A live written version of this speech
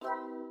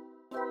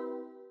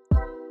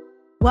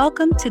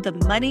Welcome to the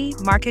Money,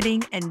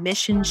 Marketing, and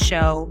Mission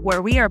Show,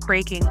 where we are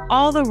breaking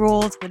all the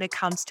rules when it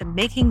comes to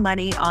making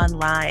money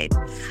online.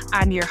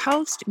 I'm your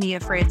host,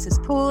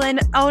 Francis-Poulin,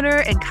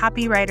 owner and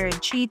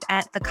copywriter-in-chief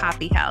at The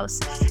Copy Haus,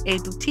 a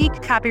boutique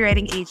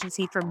copywriting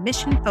agency for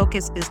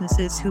mission-focused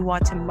businesses who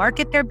want to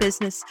market their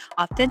business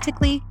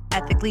authentically,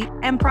 ethically,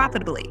 and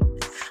profitably.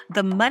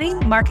 The Money,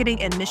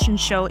 Marketing, and Mission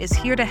Show is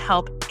here to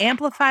help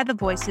amplify the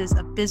voices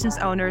of business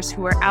owners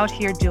who are out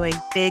here doing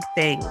big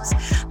things,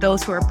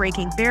 those who are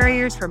breaking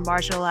barriers for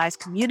marginalized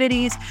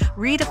communities,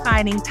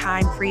 redefining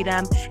time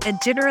freedom, and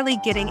generally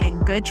getting in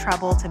good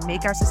trouble to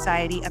make our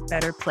society a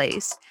better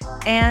place,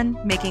 and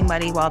making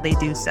money while they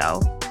do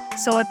so.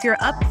 So if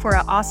you're up for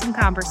an awesome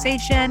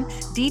conversation,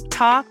 deep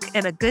talk,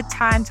 and a good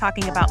time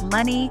talking about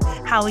money,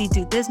 how we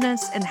do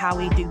business, and how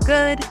we do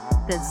good,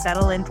 then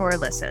settle in for a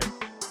listen.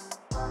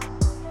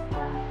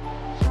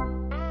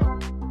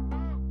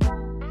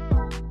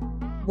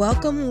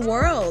 Welcome,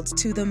 world,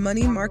 to the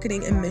Money,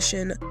 Marketing, and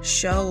Mission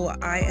Show.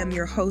 I am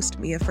your host,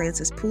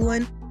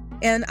 Francis-Poulin,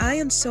 and I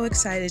am so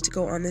excited to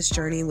go on this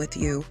journey with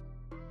you.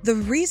 The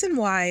reason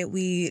why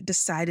we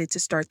decided to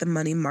start the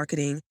Money,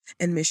 Marketing,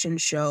 and Mission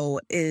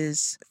Show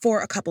is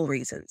for a couple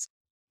reasons.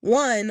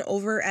 One,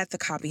 over at The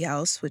Copy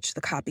Haus, which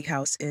The Copy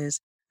Haus is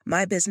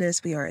my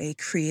business. We are a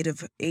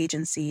creative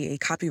agency, a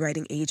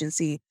copywriting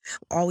agency.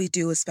 All we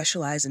do is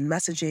specialize in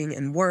messaging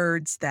and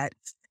words that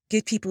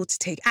get people to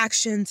take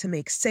action, to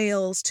make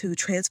sales, to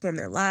transform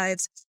their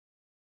lives.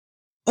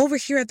 Over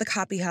here at The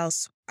Copy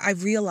Haus, I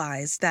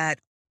realized that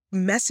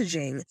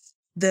messaging,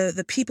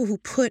 the people who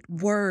put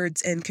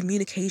words and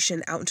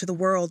communication out into the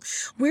world,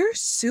 we're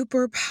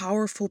super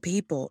powerful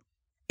people.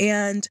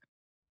 And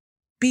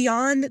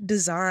beyond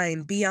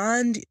design,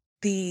 beyond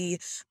the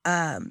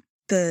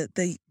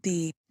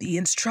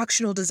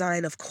instructional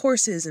design of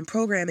courses and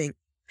programming,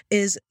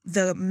 is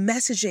the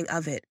messaging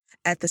of it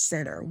at the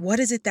center. What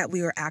is it that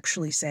we are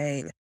actually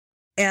saying?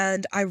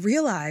 And I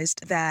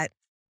realized that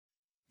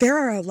there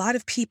are a lot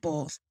of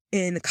people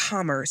in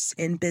commerce,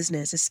 in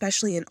business,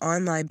 especially in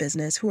online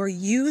business, who are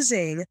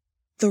using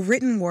the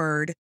written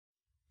word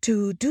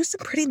to do some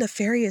pretty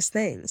nefarious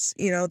things.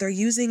 You know, they're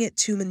using it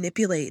to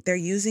manipulate. They're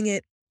using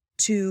it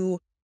to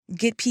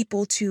get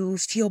people to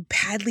feel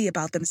badly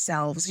about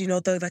themselves. You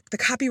know, the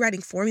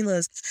copywriting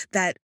formulas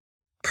that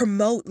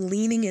promote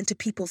leaning into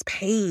people's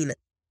pain.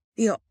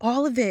 You know,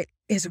 all of it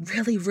is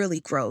really, really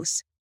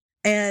gross.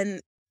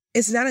 And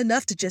it's not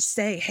enough to just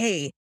say,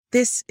 hey,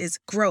 this is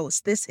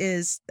gross, this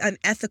is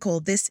unethical,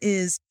 this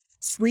is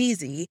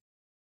sleazy.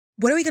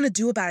 What are we going to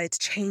do about it to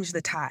change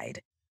the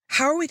tide?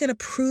 How are we going to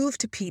prove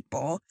to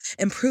people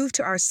and prove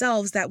to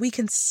ourselves that we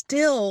can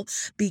still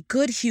be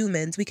good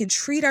humans, we can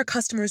treat our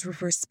customers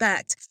with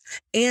respect,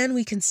 and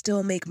we can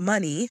still make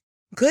money,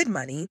 good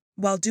money,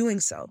 while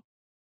doing so?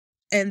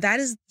 And that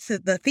is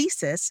the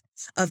thesis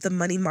of the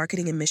Money,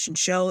 Marketing, and Mission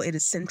Show. It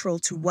is central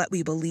to what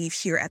we believe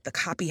here at the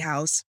Copy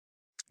Haus.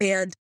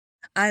 And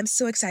I'm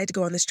so excited to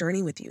go on this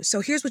journey with you.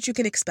 So here's what you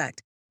can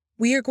expect.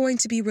 We are going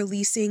to be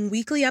releasing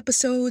weekly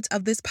episodes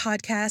of this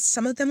podcast.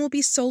 Some of them will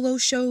be solo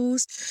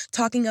shows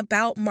talking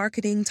about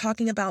marketing,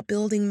 talking about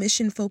building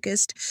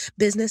mission-focused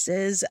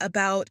businesses,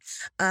 about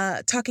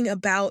talking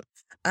about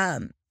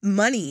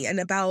money and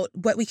about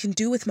what we can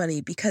do with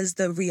money, because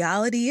the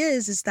reality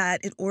is that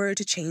in order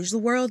to change the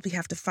world, we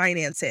have to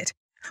finance it,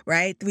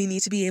 right? We need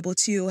to be able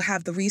to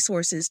have the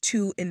resources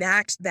to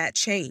enact that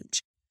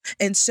change.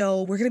 And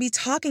so we're going to be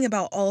talking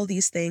about all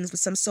these things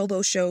with some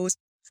solo shows,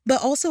 but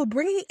also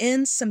bringing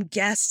in some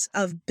guests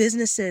of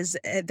businesses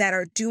that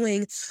are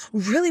doing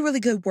really, really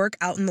good work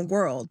out in the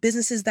world,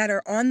 businesses that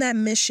are on that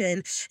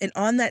mission and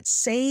on that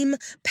same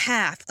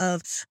path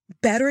of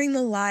bettering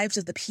the lives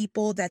of the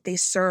people that they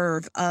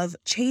serve, of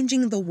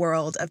changing the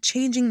world, of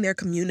changing their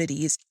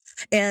communities.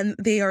 And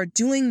they are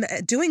doing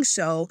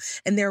so,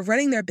 and they're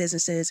running their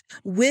businesses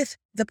with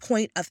the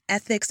point of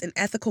ethics and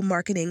ethical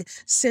marketing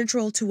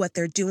central to what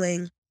they're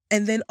doing.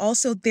 And then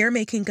also they're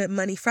making good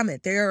money from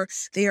it. They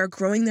are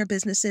growing their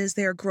businesses.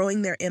 They are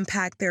growing their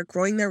impact. They're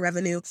growing their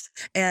revenue.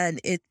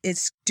 And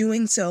it's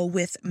doing so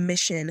with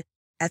mission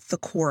at the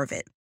core of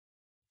it.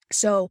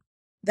 So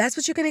that's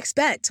what you can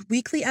expect.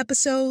 Weekly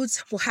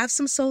episodes. We'll have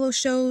some solo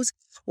shows.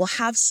 We'll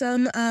have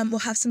some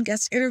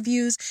guest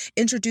interviews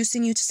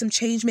introducing you to some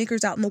change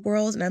makers out in the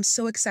world. And I'm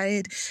so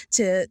excited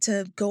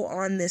to go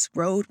on this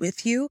road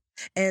with you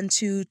and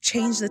to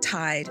change the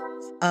tide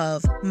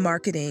of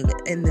marketing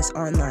in this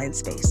online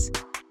space.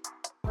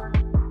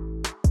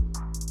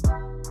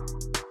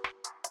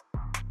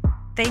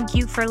 Thank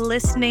you for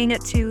listening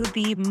to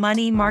the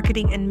Money,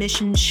 Marketing, and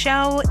Mission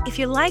Show. If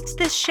you liked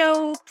this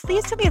show,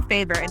 please do me a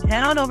favor and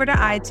head on over to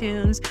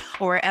iTunes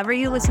or wherever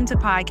you listen to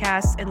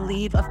podcasts and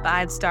leave a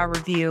 5-star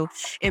review.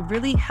 It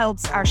really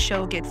helps our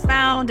show get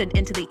found and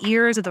into the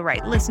ears of the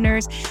right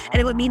listeners.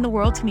 And it would mean the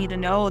world to me to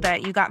know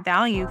that you got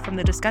value from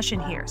the discussion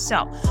here.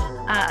 So,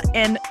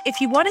 and if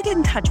you want to get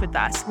in touch with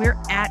us,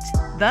 we're at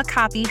The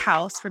Copy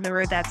Haus.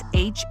 Remember, that's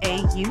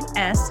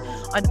Haus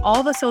on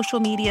all the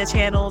social media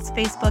channels,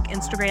 Facebook,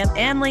 Instagram,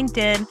 and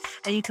LinkedIn.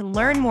 And you can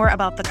learn more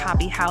about the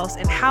Copy House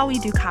and how we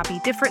do copy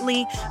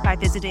differently by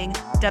visiting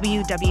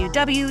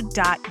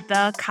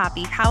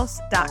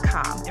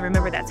www.thecopyhouse.com. And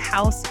remember, that's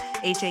House,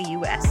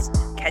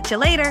 Haus. Catch you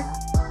later.